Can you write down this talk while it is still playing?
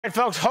Right,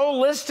 folks,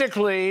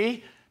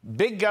 holistically,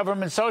 big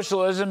government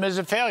socialism is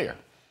a failure.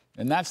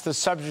 And that's the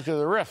subject of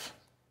the riff.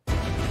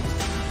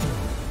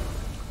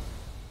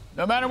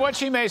 No matter what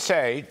she may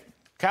say,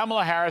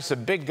 Kamala Harris, a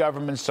big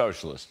government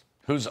socialist,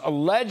 whose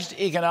alleged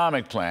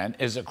economic plan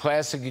is a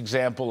classic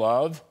example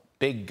of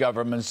big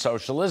government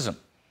socialism.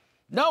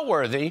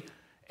 Noteworthy,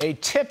 a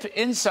TIP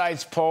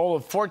Insights poll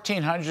of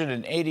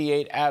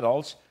 1,488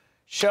 adults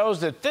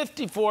shows that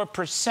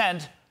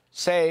 54%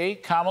 say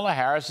Kamala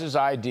Harris's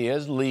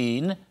ideas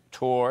lean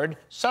toward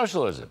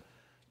socialism.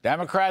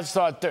 Democrats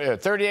thought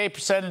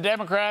 38% of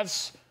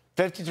Democrats,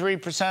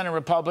 53% of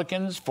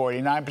Republicans,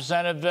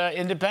 49% of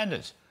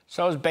independents.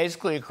 So it's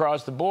basically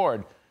across the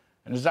board.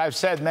 And as I've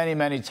said many,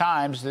 many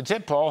times, the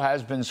TIP poll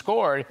has been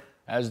scored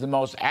as the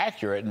most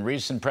accurate in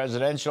recent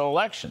presidential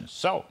elections.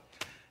 So,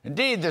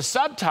 indeed, the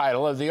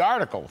subtitle of the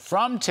article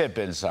from TIP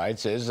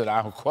Insights is, and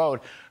I'll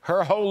quote,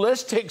 "Her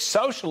holistic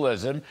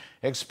socialism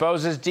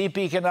exposes deep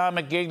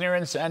economic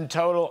ignorance and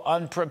total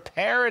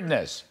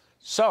unpreparedness."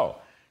 So,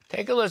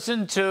 take a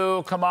listen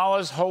to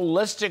Kamala's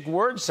holistic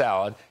word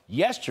salad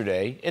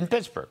yesterday in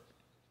Pittsburgh.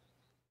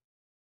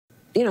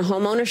 You know,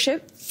 home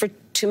ownership for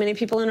too many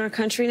people in our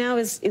country now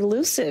is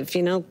elusive.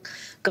 You know,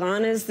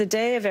 gone is the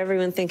day of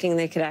everyone thinking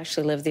they could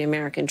actually live the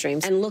American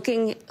dream. And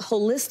looking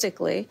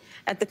holistically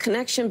at the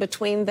connection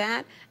between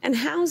that and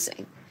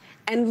housing,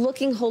 and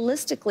looking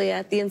holistically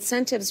at the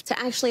incentives to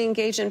actually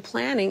engage in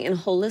planning in a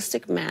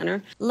holistic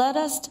manner. Let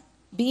us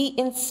be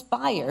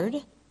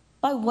inspired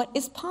by what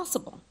is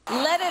possible.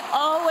 Let it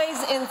always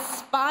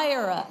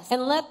inspire us.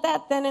 And let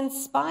that then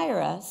inspire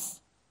us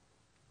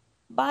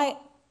by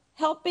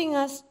helping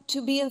us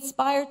to be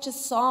inspired to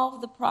solve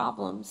the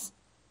problems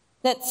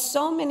that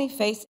so many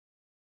face.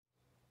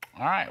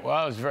 All right,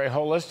 well, it was very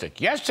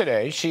holistic.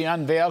 Yesterday, she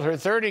unveiled her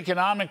third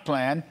economic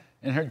plan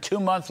in her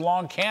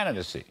 2-month-long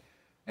candidacy.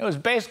 It was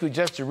basically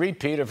just a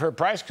repeat of her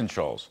price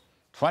controls.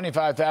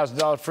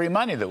 $25,000 free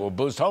money that will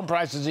boost home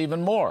prices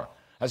even more.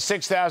 A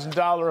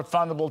 $6,000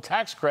 refundable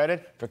tax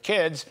credit for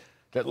kids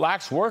that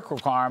lacks work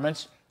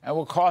requirements and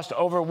will cost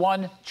over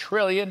 $1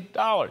 trillion.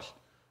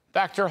 In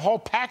fact, her whole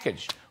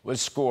package was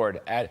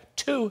scored at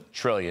 $2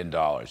 trillion.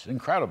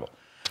 Incredible.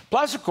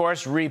 Plus, of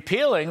course,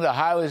 repealing the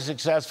highly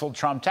successful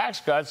Trump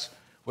tax cuts,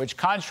 which,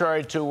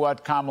 contrary to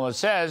what Kamala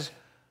says,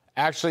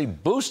 actually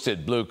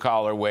boosted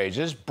blue-collar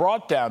wages,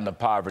 brought down the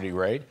poverty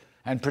rate,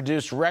 and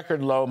produced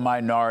record-low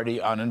minority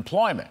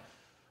unemployment.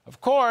 Of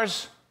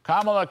course,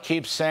 Kamala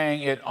keeps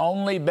saying it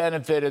only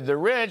benefited the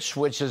rich,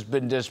 which has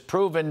been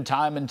disproven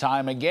time and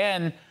time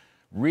again.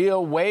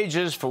 Real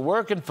wages for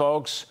working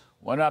folks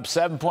went up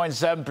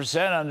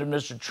 7.7% under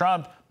Mr.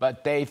 Trump,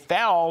 but they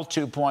fell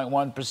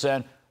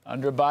 2.1%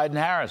 under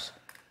Biden-Harris.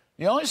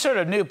 The only sort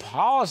of new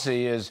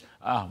policy is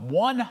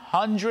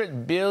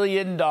 $100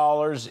 billion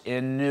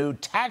in new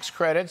tax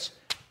credits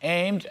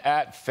aimed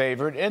at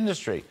favored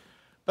industry.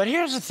 But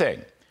here's the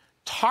thing.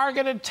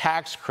 Targeted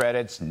tax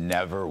credits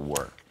never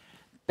work.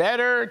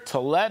 Better to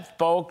let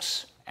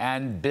folks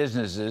and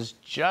businesses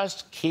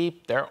just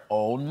keep their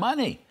own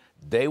money.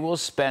 They will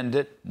spend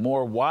it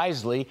more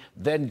wisely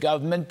than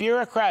government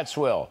bureaucrats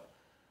will.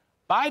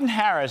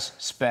 Biden-Harris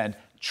spent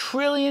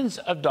trillions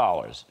of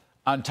dollars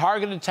on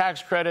targeted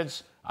tax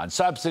credits, on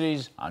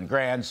subsidies, on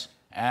grants,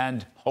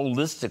 and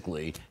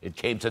holistically, it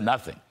came to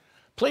nothing.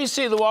 Please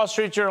see the Wall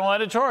Street Journal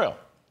editorial,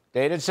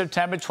 dated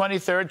September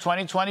 23rd,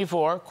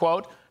 2024,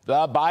 quote,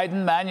 "The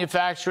Biden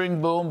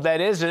manufacturing boom that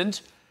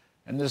isn't,"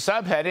 and the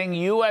subheading,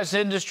 "U.S.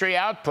 industry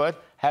output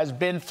has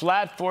been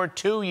flat for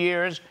 2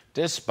 years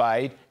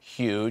despite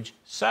huge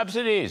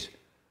subsidies."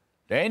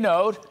 They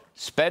note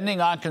spending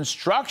on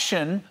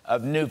construction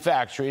of new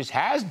factories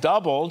has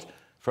doubled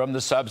from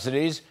the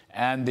subsidies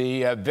and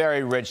the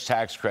very rich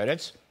tax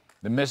credits.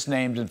 The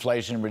misnamed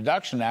Inflation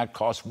Reduction Act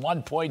cost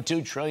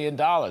 $1.2 trillion.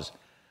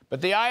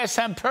 But the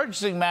ISM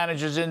Purchasing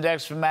Managers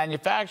Index for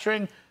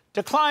manufacturing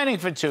declining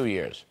for 2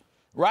 years,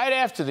 right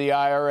after the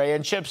IRA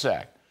and CHIPS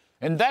Act.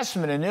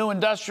 Investment in new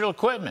industrial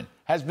equipment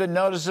has been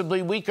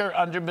noticeably weaker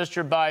under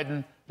Mr.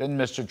 Biden than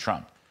Mr.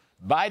 Trump.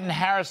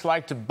 Biden-Harris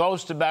like to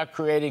boast about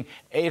creating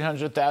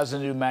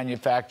 800,000 new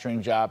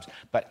manufacturing jobs,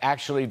 but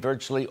actually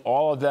virtually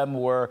all of them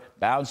were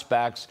bounce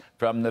backs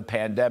from the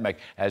pandemic.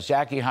 As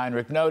Jackie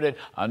Heinrich noted,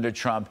 under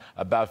Trump,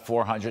 about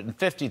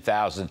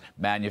 450,000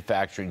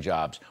 manufacturing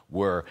jobs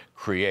were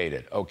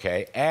created.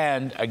 Okay,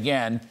 and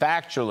again,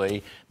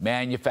 factually,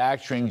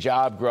 manufacturing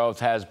job growth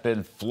has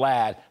been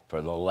flat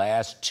for the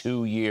last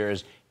 2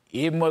 years,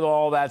 even with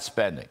all that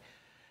spending.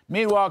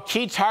 Meanwhile,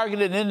 key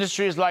targeted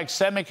industries like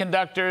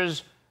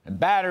semiconductors and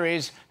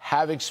batteries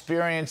have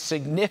experienced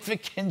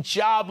significant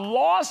job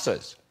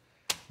losses.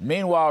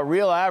 Meanwhile,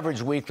 real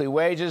average weekly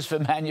wages for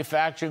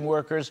manufacturing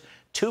workers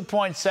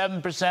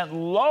 2.7%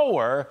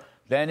 lower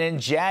than in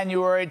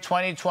January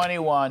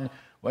 2021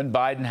 when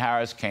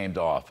Biden-Harris came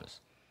to office.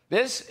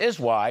 This is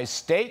why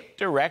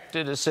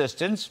state-directed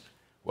assistance,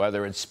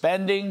 whether it's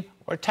spending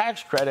or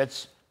tax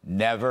credits,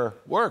 never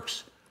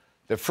works.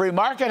 The free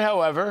market,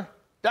 however,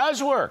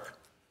 does work.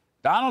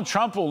 Donald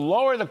Trump will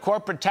lower the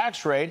corporate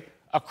tax rate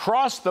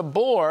across the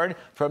board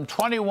from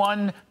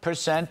 21%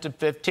 to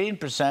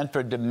 15%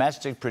 for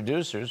domestic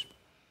producers.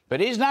 But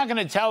he's not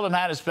going to tell them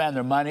how to spend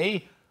their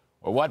money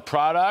or what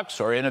products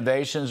or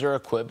innovations or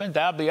equipment.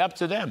 That'll be up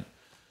to them.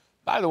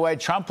 By the way,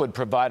 Trump would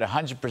provide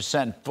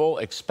 100% full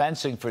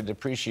expensing for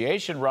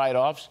depreciation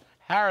write-offs.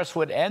 Harris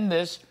would end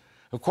this.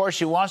 Of course,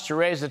 she wants to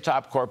raise the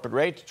top corporate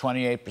rate to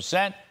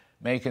 28%,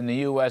 making the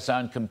U.S.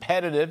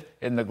 uncompetitive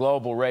in the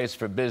global race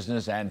for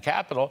business and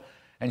capital.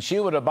 And she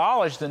would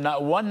abolish the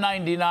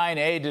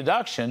 199A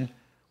deduction,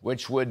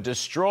 which would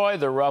destroy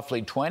the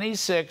roughly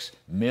 26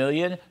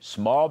 million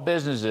small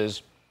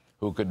businesses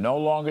who could no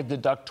longer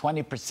deduct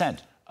 20%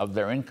 of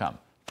their income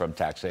from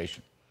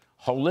taxation.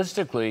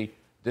 Holistically,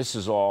 this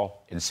is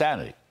all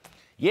insanity.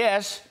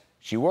 Yes,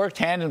 she worked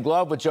hand in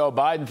glove with Joe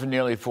Biden for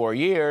nearly 4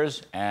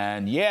 years,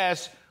 and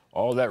yes,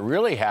 all that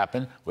really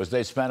happened was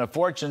they spent a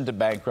fortune to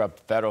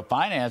bankrupt federal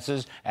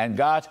finances and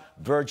got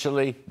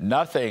virtually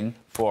nothing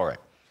for it.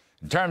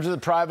 In terms of the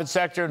private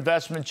sector,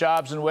 investment,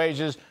 jobs, and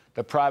wages,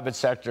 the private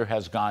sector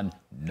has gone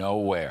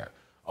nowhere.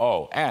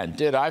 Oh, and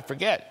did I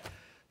forget?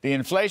 The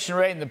inflation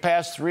rate in the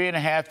past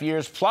 3.5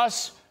 years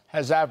plus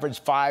has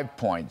averaged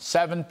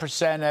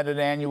 5.7% at an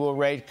annual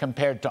rate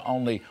compared to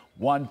only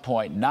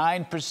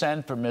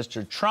 1.9% for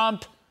Mr.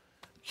 Trump.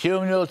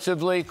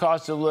 Cumulatively,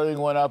 cost of living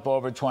went up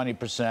over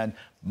 20%,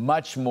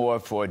 much more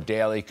for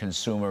daily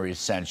consumer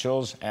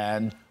essentials.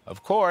 And,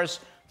 of course,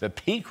 the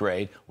peak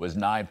rate was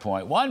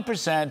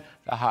 9.1%,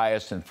 the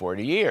highest in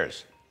 40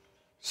 years.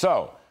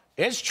 So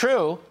it's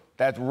true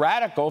that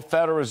radical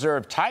Federal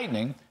Reserve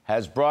tightening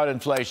has brought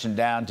inflation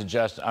down to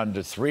just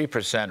under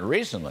 3%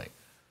 recently.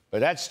 But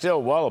that's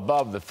still well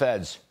above the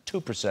Fed's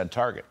 2%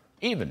 target,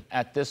 even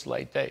at this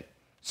late date.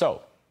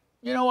 So,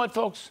 you know what,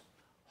 folks?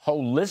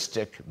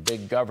 Holistic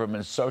big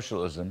government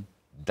socialism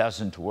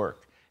doesn't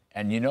work.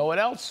 And you know what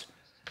else?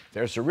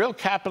 There's a real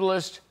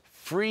capitalist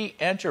free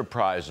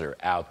enterpriser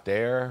out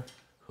there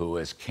who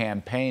is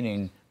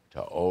campaigning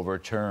to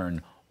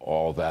overturn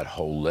all that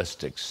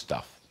holistic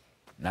stuff.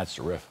 And that's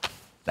the riff.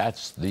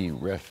 That's the riff.